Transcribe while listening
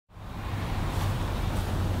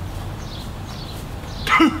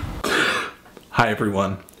Hi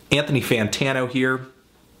everyone, Anthony Fantano here,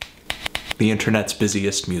 the internet's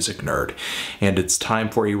busiest music nerd, and it's time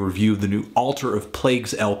for a review of the new Altar of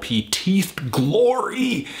Plagues LP, Teethed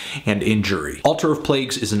Glory and Injury. Altar of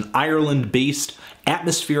Plagues is an Ireland-based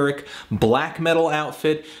atmospheric black metal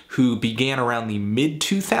outfit who began around the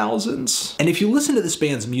mid-2000s. And if you listen to this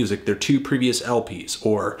band's music, their two previous LPs,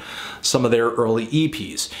 or some of their early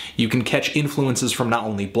EPs, you can catch influences from not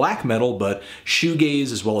only black metal, but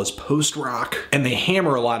shoegaze as well as post-rock. And they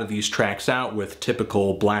hammer a lot of these tracks out with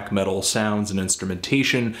typical black metal sounds and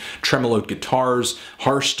instrumentation, tremoloed guitars,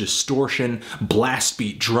 harsh distortion, blast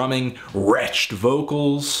beat drumming, wretched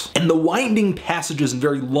vocals. And the winding passages and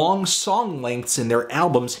very long song lengths in their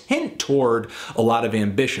albums hint toward a lot of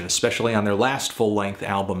ambition, especially on their last full-length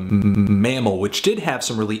album, Mammal, which did have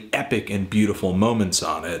some really epic and beautiful moments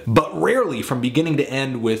on it. But rarely, from beginning to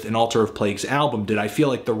end with an Altar of Plagues album, did I feel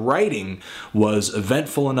like the writing was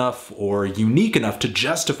eventful enough or unique enough to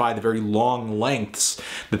justify the very long lengths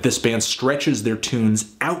that this band stretches their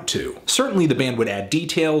tunes out to. Certainly the band would add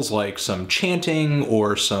details like some chanting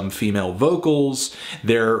or some female vocals.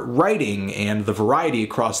 Their writing and the variety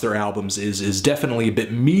across their albums is definitely a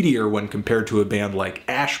bit meatier when compared to a band like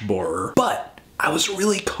Ash Borer. But I was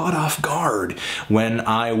really caught off guard when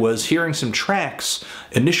I was hearing some tracks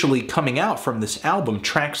initially coming out from this album,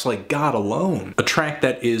 tracks like God Alone, a track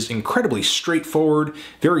that is incredibly straightforward,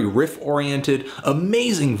 very riff-oriented,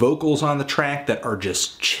 amazing vocals on the track that are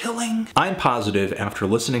just chilling. I'm positive after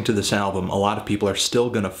listening to this album, a lot of people are still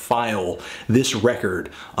gonna file this record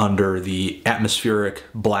under the atmospheric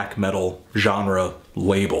black metal genre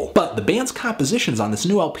label. But the band's compositions on this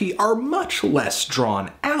new LP are much less drawn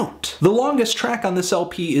out. The longest track on this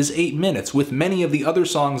LP is 8 minutes, with many of the other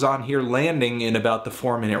songs on here landing in about the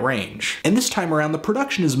 4-minute range. And this time around, the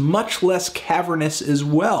production is much less cavernous as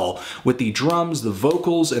well, with the drums, the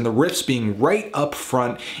vocals, and the riffs being right up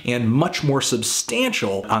front and much more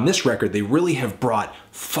substantial. On this record, they really have brought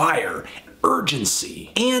fire,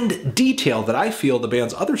 urgency, and detail that I feel the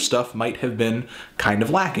band's other stuff might have been kind of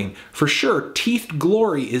lacking. For sure, Teethed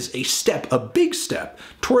Glory is a step, a big step,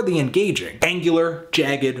 toward the engaging. Angular,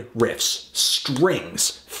 jagged riffs,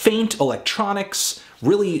 strings, faint electronics,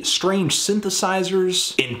 really strange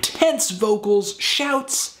synthesizers, intense vocals,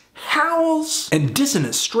 shouts, howls, and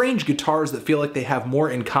dissonant, strange guitars that feel like they have more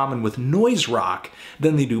in common with noise rock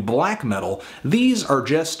than they do black metal. These are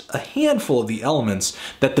just a handful of the elements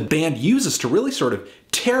that the band uses to really sort of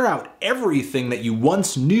tear out everything that you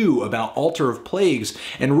once knew about Altar of Plagues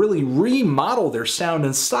and really remodel their sound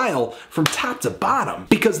and style from top to bottom,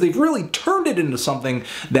 because they've really turned it into something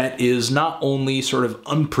that is not only sort of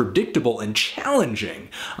unpredictable and challenging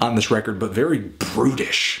on this record, but very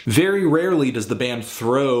brutish. Very rarely does the band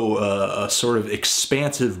throw a sort of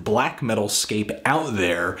expansive black metal scape out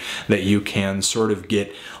there that you can sort of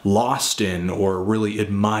get lost in or really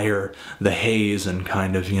admire the haze and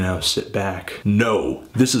kind of, you know, sit back. No.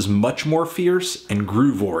 This is much more fierce and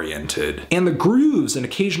groove-oriented. And the grooves and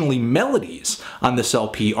occasionally melodies on this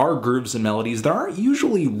LP are grooves and melodies that aren't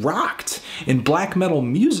usually rocked in black metal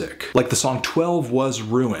music, like the song 12 Was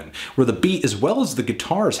Ruin, where the beat as well as the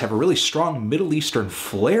guitars have a really strong Middle Eastern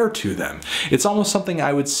flair to them. It's almost something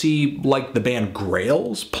I would see like the band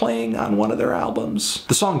Grails playing on one of their albums.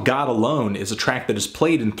 The song God Alone is a track that is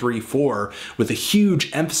played in 3/4 with a huge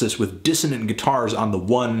emphasis with dissonant guitars on the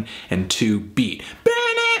 1 and 2 beat.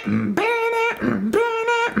 And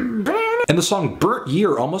the song Burnt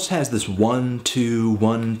Year almost has this 1-2,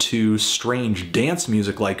 1-2 strange dance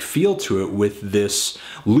music-like feel to it with this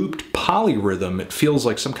looped polyrhythm. It feels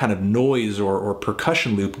like some kind of noise or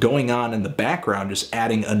percussion loop going on in the background, just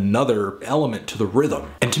adding another element to the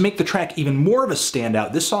rhythm. And to make the track even more of a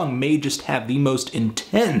standout, this song may just have the most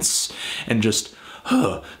intense and just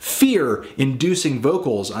fear-inducing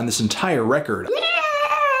vocals on this entire record.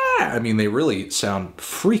 I mean, they really sound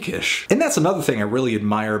freakish. And that's another thing I really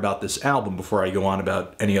admire about this album before I go on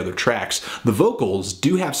about any other tracks. The vocals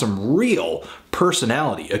do have some real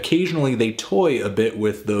personality. Occasionally they toy a bit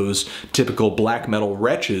with those typical black metal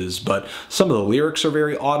wretches, but some of the lyrics are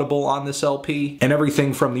very audible on this LP, and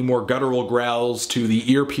everything from the more guttural growls to the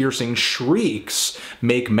ear-piercing shrieks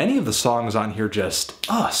make many of the songs on here just,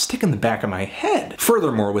 stick in the back of my head.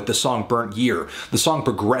 Furthermore, with the song Burnt Year, the song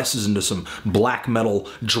progresses into some black metal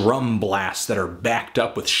drum drum blasts that are backed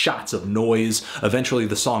up with shots of noise. Eventually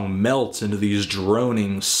the song melts into these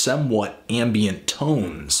droning, somewhat ambient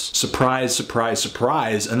tones. Surprise, surprise,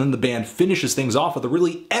 surprise, and then the band finishes things off with a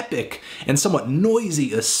really epic and somewhat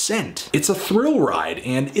noisy ascent. It's a thrill ride,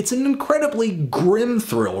 and it's an incredibly grim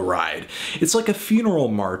thrill ride. It's like a funeral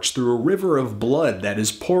march through a river of blood that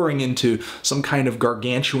is pouring into some kind of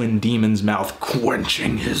gargantuan demon's mouth,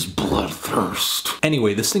 quenching his bloodthirst.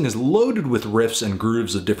 Anyway, this thing is loaded with riffs and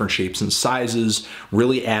grooves of different shapes and sizes,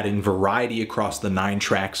 really adding variety across the 9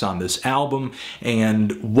 tracks on this album,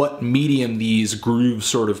 and what medium these grooves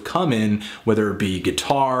sort of come in, whether it be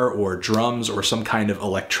guitar or drums or some kind of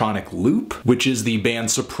electronic loop, which is the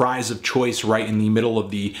band's surprise of choice right in the middle of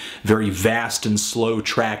the very vast and slow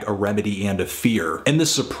track A Remedy and a Fear. And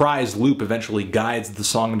this surprise loop eventually guides the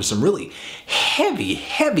song into some really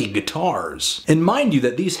heavy guitars. And mind you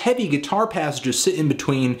that these heavy guitar passages sit in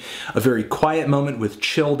between a very quiet moment with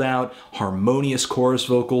chilled out, harmonious chorus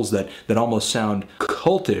vocals that almost sound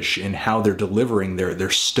cultish in how they're delivering their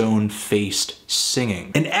stone-faced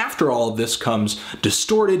singing. And after all of this comes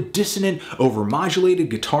distorted, dissonant, overmodulated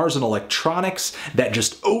guitars and electronics that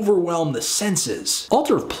just overwhelm the senses.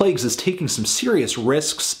 Altar of Plagues is taking some serious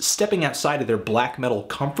risks, stepping outside of their black metal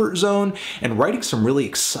comfort zone, and writing some really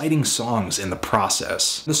exciting songs in the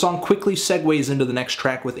process. The song quickly segues into the next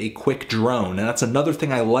track with a quick drone, and that's another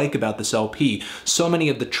thing I like about this LP. So many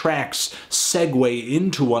of the tracks segue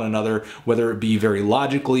into one another, whether it be very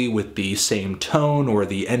logically with the same tone, or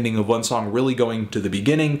the ending of one song really going to the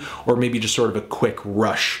beginning, or maybe just sort of a quick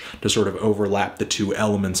rush to sort of overlap the 2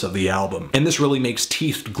 elements of the album. And this really makes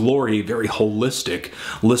Teethed Glory a very holistic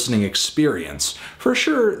listening experience. For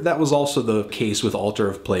sure, that was also the case with Altar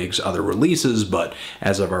of Plague's other releases, but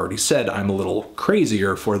as I've already said, I'm a little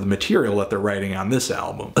crazier for the material that they're writing on this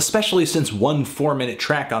album. Especially since one 4-minute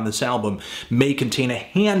track on this album may contain a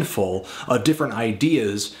handful of different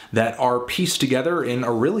ideas that are pieced together in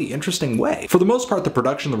a really interesting way. For the most part, the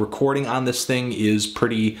production, the recording on this thing is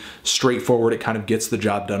pretty straightforward. It kind of gets the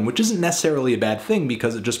job done, which isn't necessarily a bad thing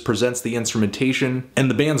because it just presents the instrumentation, and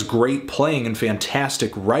the band's great playing and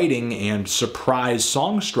fantastic writing and surprise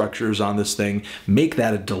song structures on this thing make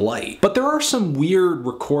that a delight. But there are some weird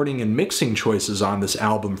recording and mixing choices on this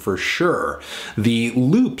album for sure. The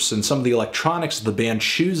loops and some of the electronics the band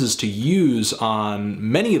chooses to use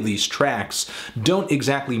on many of these tracks don't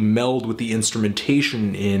exactly meld with the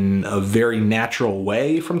instrumentation in a very natural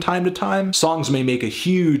way from time to time. Songs may make a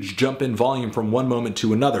huge jump in volume from one moment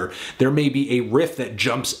to another. There may be a riff that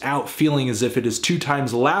jumps out feeling as if it is 2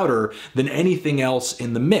 times louder than anything else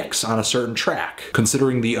in the mix on a certain track.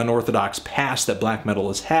 Considering the unorthodox past that black metal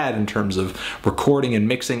has had in terms of recording and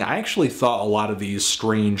mixing, I actually thought a lot of these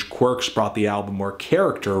strange quirks brought the album more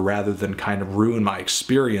character rather than kind of ruin my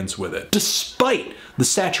experience with it. Despite the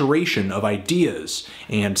saturation of ideas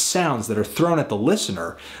and sounds that are thrown at the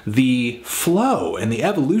listener, the flow and the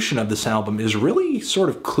evolution of this album is really sort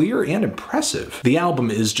of clear and impressive. The album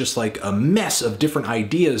is just like a mess of different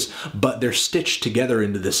ideas, but they're stitched together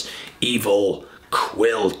into this evil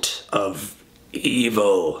quilt of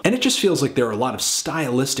evil. And it just feels like there are a lot of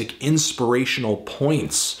stylistic, inspirational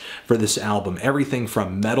points for this album. Everything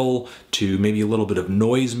from metal to maybe a little bit of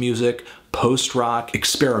noise music, post-rock,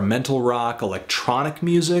 experimental rock, electronic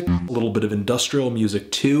music, a little bit of industrial music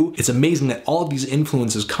too. It's amazing that all of these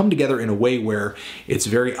influences come together in a way where it's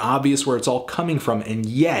very obvious where it's all coming from, and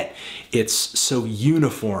yet it's so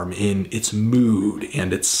uniform in its mood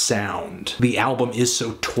and its sound. The album is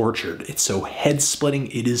so tortured, it's so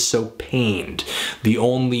head-splitting, it is so pained. The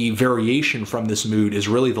only variation from this mood is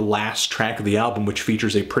really the last track of the album, which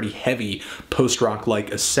features a pretty heavy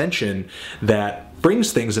post-rock-like ascension that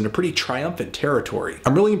brings things into pretty triumphant territory.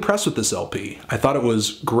 I'm really impressed with this LP. I thought it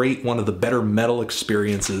was great, one of the better metal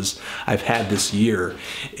experiences I've had this year.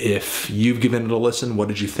 If you've given it a listen, what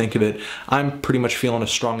did you think of it? I'm pretty much feeling a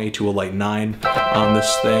strong A to a light 9 on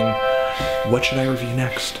this thing. What should I review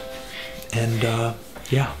next? And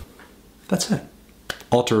yeah, that's it.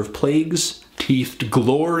 Altar of Plagues, Teethed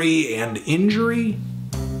Glory, and Injury,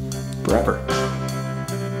 forever.